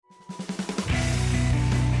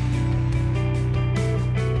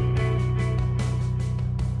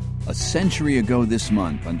A century ago this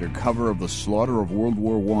month, under cover of the slaughter of World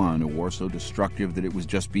War I, a war so destructive that it was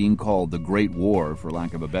just being called the Great War, for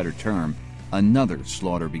lack of a better term, another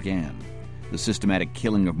slaughter began. The systematic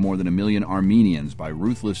killing of more than 1 million Armenians by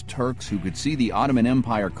ruthless Turks who could see the Ottoman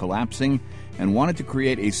Empire collapsing and wanted to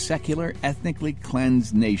create a secular, ethnically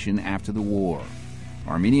cleansed nation after the war.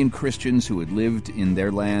 Armenian Christians who had lived in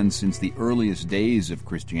their land since the earliest days of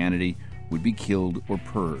Christianity would be killed or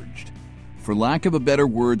purged. For lack of a better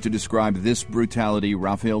word to describe this brutality,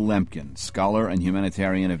 Raphael Lemkin, scholar and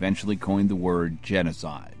humanitarian, eventually coined the word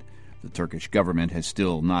genocide. The Turkish government has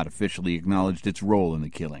still not officially acknowledged its role in the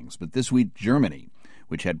killings, but this week Germany,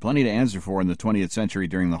 which had plenty to answer for in the 20th century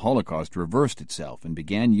during the Holocaust, reversed itself and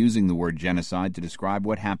began using the word genocide to describe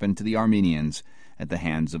what happened to the Armenians at the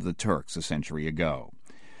hands of the Turks a century ago.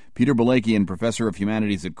 Peter Balakian, professor of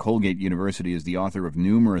humanities at Colgate University, is the author of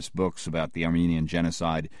numerous books about the Armenian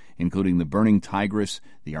genocide, including The Burning Tigris,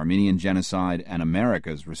 The Armenian Genocide, and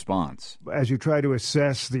America's Response. As you try to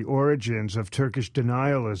assess the origins of Turkish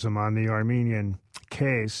denialism on the Armenian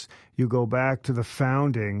case, you go back to the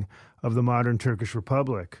founding of the modern Turkish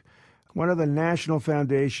Republic. One of the National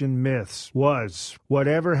Foundation myths was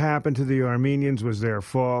whatever happened to the Armenians was their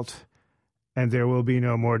fault, and there will be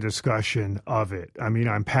no more discussion of it. I mean,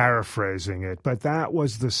 I'm paraphrasing it, but that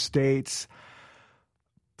was the state's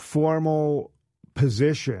formal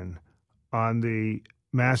position on the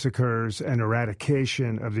massacres and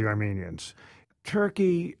eradication of the Armenians.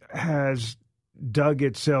 Turkey has dug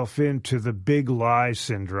itself into the big lie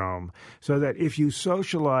syndrome, so that if you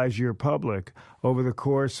socialize your public over the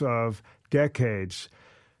course of decades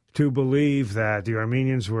to believe that the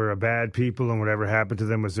Armenians were a bad people and whatever happened to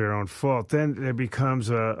them was their own fault, then there becomes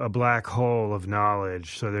a black hole of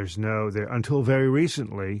knowledge. So until very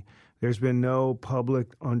recently, there's been no public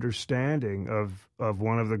understanding of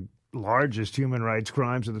one of the largest human rights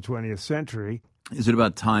crimes of the 20th century. Is it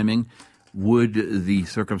about timing? Would the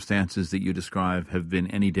circumstances that you describe have been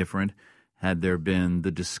any different had there been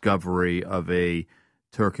the discovery of a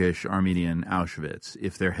Turkish-Armenian Auschwitz,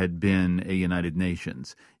 if there had been a United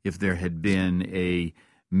Nations, if there had been a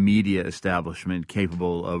media establishment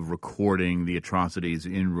capable of recording the atrocities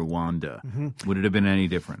in Rwanda? Mm-hmm. Would it have been any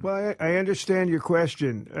different? Well, I understand your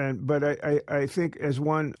question, but I think as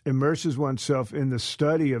one immerses oneself in the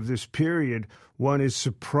study of this period, one is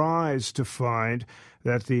surprised to find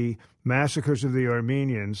that the massacres of the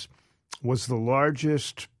Armenians was the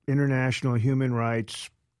largest international human rights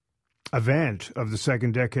event of the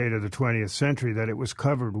second decade of the 20th century, that it was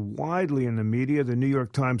covered widely in the media. The New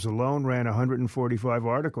York Times alone ran 145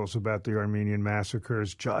 articles about the Armenian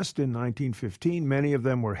massacres just in 1915. Many of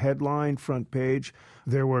them were headline, front page.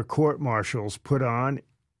 There were court-martials put on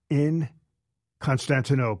in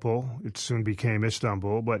Constantinople. It soon became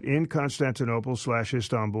Istanbul, but in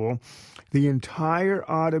Constantinople/Istanbul, the entire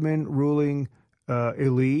Ottoman ruling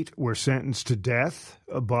elite were sentenced to death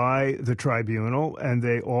by the tribunal, and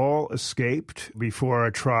they all escaped before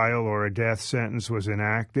a trial or a death sentence was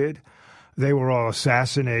enacted. They were all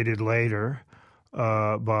assassinated later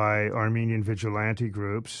by Armenian vigilante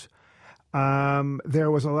groups.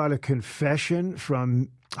 There was a lot of confession from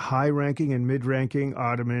high-ranking and mid-ranking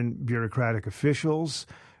Ottoman bureaucratic officials,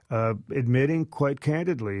 admitting quite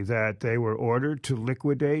candidly that they were ordered to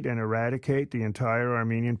liquidate and eradicate the entire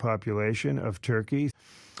Armenian population of Turkey.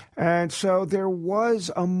 And so there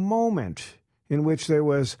was a moment in which there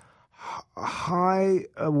was high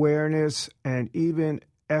awareness and even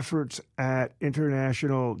efforts at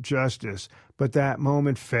international justice, but that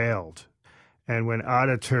moment failed. And when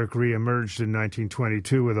Ataturk reemerged in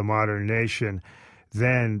 1922 with a modern nation,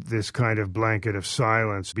 then this kind of blanket of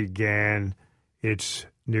silence began its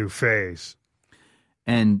new phase.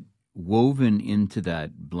 And woven into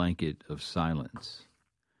that blanket of silence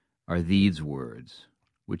are these words,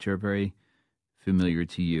 which are very familiar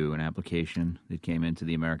to you, an application that came into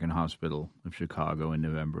the American Hospital of Chicago in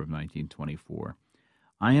November of 1924.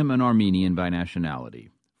 I am an Armenian by nationality,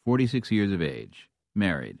 46 years of age,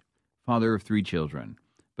 married, father of 3 children,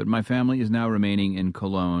 but my family is now remaining in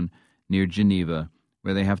Cologne near Geneva,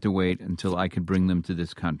 where they have to wait until I could bring them to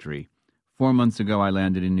this country. 4 months ago, I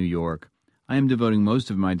landed in New York. I am devoting most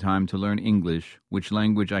of my time to learn English, which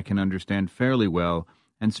language I can understand fairly well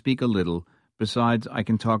and speak a little. Besides, I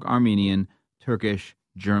can talk Armenian, Turkish,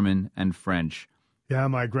 German, and French. Yeah,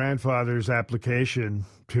 my grandfather's application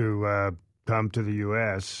to come to the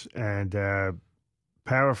U.S., and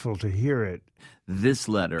powerful to hear it. This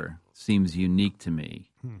letter seems unique to me.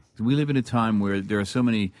 We live in a time where there are so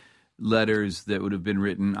many letters that would have been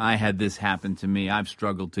written, I had this happen to me, I've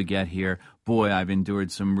struggled to get here, boy, I've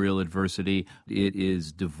endured some real adversity. It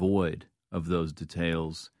is devoid of those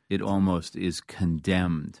details it almost is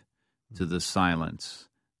condemned to the silence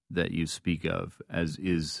that you speak of, as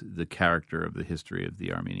is the character of the history of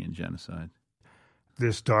the Armenian genocide.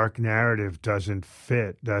 This dark narrative doesn't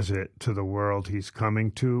fit, does it, to the world he's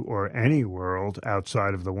coming to, or any world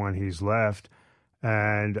outside of the one he's left.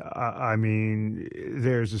 And, I mean,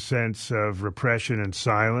 there's a sense of repression and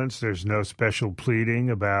silence. There's no special pleading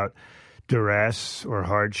about duress or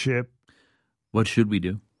hardship. What should we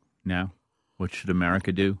do now? What should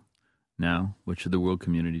America do now? What should the world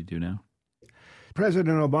community do now?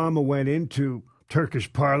 President Obama went into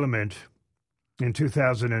Turkish parliament in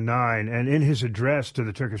 2009, and in his address to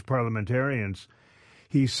the Turkish parliamentarians,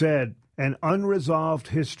 he said, "An unresolved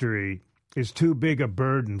history is too big a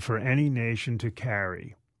burden for any nation to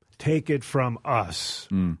carry. Take it from us.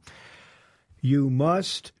 You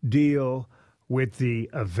must deal with the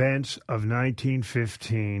events of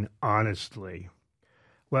 1915 honestly."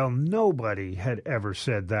 Well, nobody had ever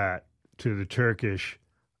said that to the Turkish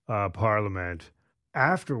parliament.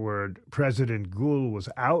 Afterward, President Gül was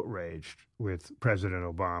outraged with President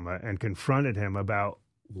Obama and confronted him about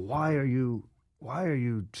why are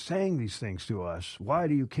you saying these things to us? Why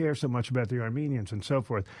do you care so much about the Armenians and so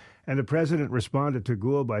forth? And the president responded to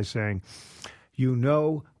Gül by saying, "You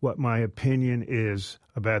know what my opinion is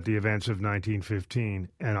about the events of 1915,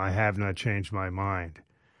 and I have not changed my mind."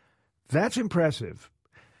 That's impressive.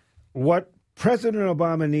 What President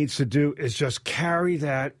Obama needs to do is just carry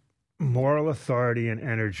that moral authority and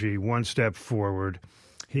energy one step forward.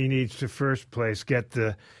 He needs to, first place, get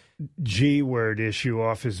the G word issue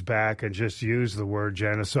off his back and just use the word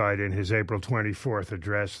genocide in his April 24th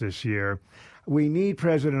address this year. We need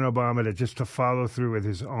President Obama to follow through with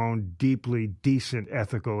his own deeply decent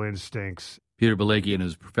ethical instincts. Peter Balakian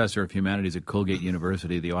is professor of humanities at Colgate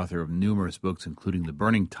University, the author of numerous books, including The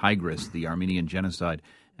Burning Tigris, The Armenian Genocide,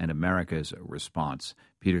 and America's Response.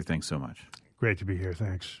 Peter, thanks so much. Great to be here.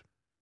 Thanks.